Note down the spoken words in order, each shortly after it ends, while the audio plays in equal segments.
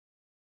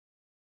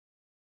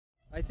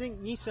I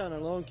think Nissan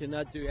alone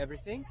cannot do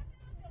everything.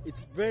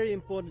 It's very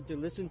important to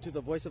listen to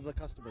the voice of the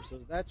customer. So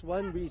that's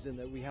one reason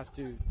that we have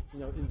to,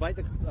 invite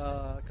the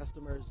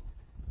customers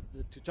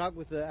to talk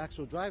with the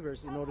actual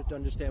drivers in order to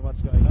understand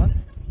what's going on.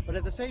 But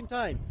at the same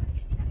time,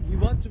 we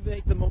want to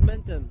make the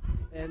momentum,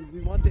 and we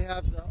want to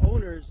have the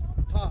owners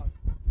talk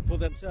for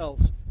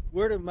themselves.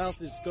 Word of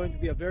mouth is going to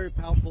be a very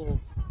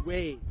powerful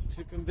way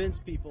to convince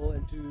people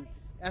and to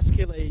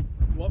escalate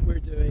what we're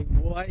doing,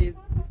 why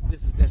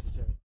this is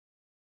necessary.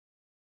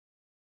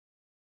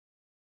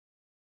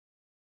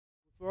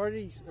 We've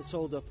already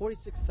sold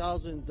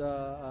 46,000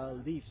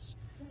 Leafs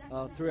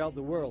throughout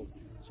the world.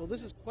 So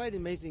this is quite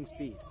amazing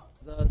speed.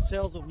 The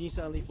sales of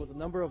Nissan Leaf, or the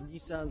number of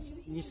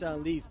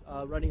Nissan Leaf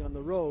running on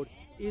the road,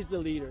 is the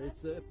leader.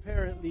 It's the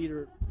apparent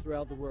leader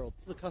throughout the world.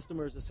 The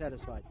customers are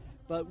satisfied.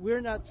 But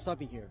we're not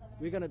stopping here.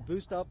 We're going to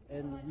boost up,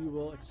 and we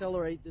will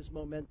accelerate this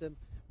momentum.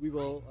 We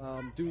will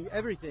do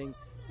everything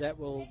that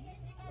will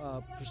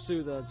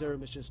pursue the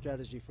zero-emission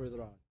strategy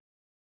further on.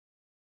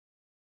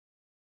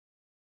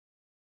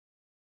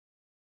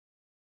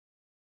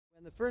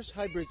 When the first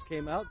hybrids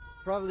came out,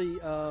 probably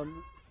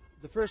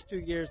the first 2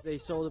 years they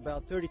sold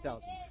about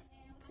 30,000.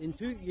 In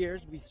 2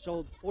 years, we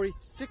sold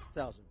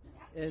 46,000,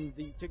 and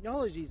the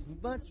technology is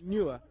much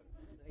newer.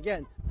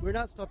 Again, we're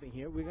not stopping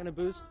here. We're going to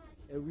boost.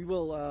 We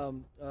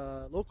will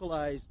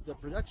localize the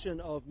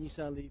production of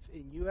Nissan Leaf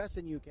in US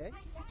and UK,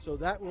 so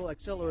that will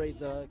accelerate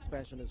the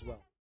expansion as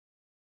well.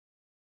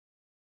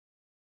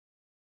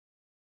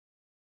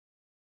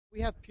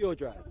 We have Pure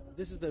Drive.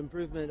 This is the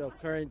improvement of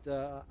current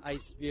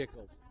ICE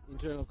vehicles,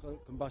 internal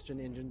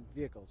combustion engine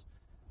vehicles.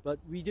 But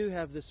we do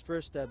have this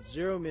first step,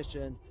 zero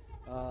emission,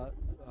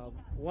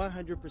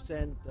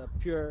 100%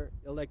 pure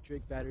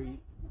electric battery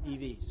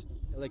EVs,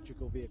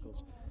 electrical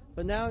vehicles.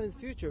 But now in the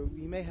future,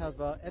 we may have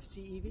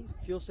FCEVs,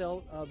 fuel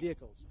cell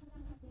vehicles.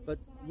 But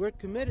we're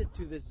committed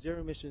to this zero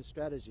emission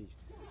strategy.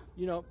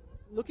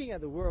 Looking at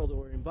the world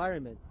or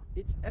environment,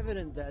 it's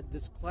evident that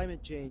this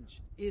climate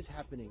change is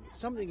happening.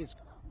 Something is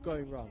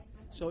going wrong.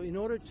 So in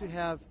order to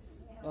have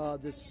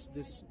this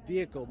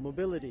vehicle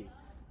mobility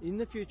in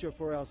the future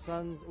for our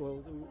sons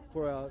or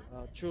for our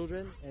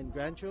children and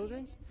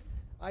grandchildren,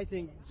 I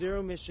think zero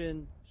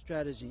emission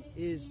strategy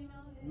is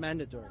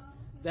mandatory.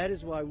 That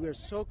is why we're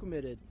so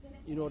committed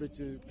in order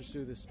to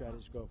pursue this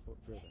strategy go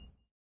further.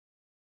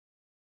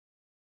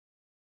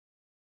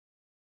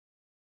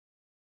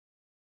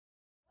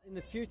 In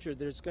the future,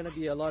 there's going to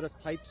be a lot of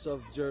types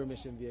of zero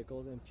emission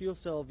vehicles, and fuel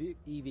cell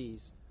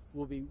EVs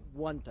will be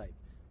one type.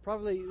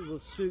 Probably it will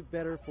suit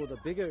better for the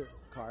bigger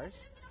cars,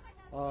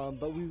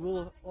 but we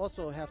will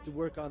also have to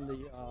work on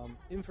the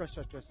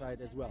infrastructure side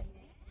as well.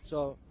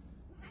 So,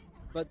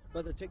 but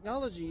the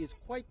technology is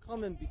quite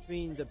common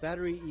between the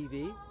battery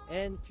EV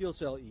and fuel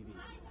cell EV.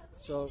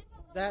 So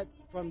that,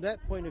 from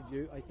that point of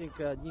view, I think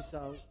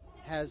Nissan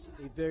has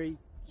a very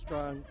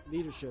strong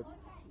leadership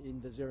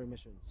in the zero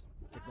emissions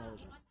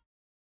technologies.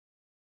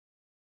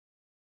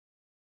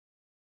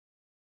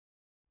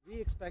 We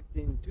expect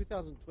in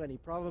 2020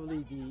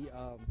 probably the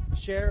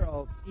share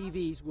of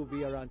EVs will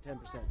be around 10%,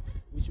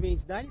 which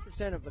means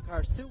 90% of the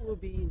cars still will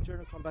be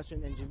internal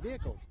combustion engine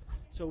vehicles.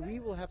 So we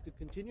will have to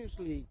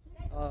continuously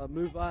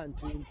move on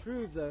to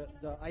improve the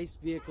ICE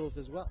vehicles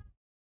as well.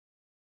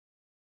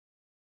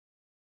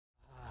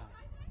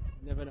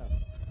 Never know.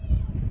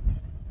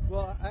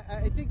 Well,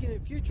 I think in the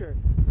future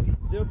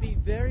there'll be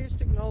various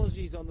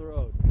technologies on the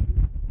road.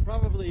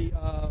 Probably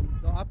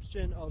the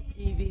option of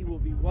EV will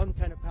be one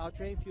kind of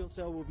powertrain, fuel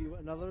cell will be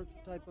another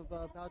type of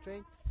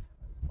powertrain.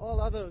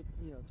 All other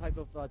type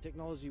of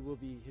technology will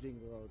be hitting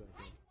the road,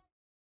 I think.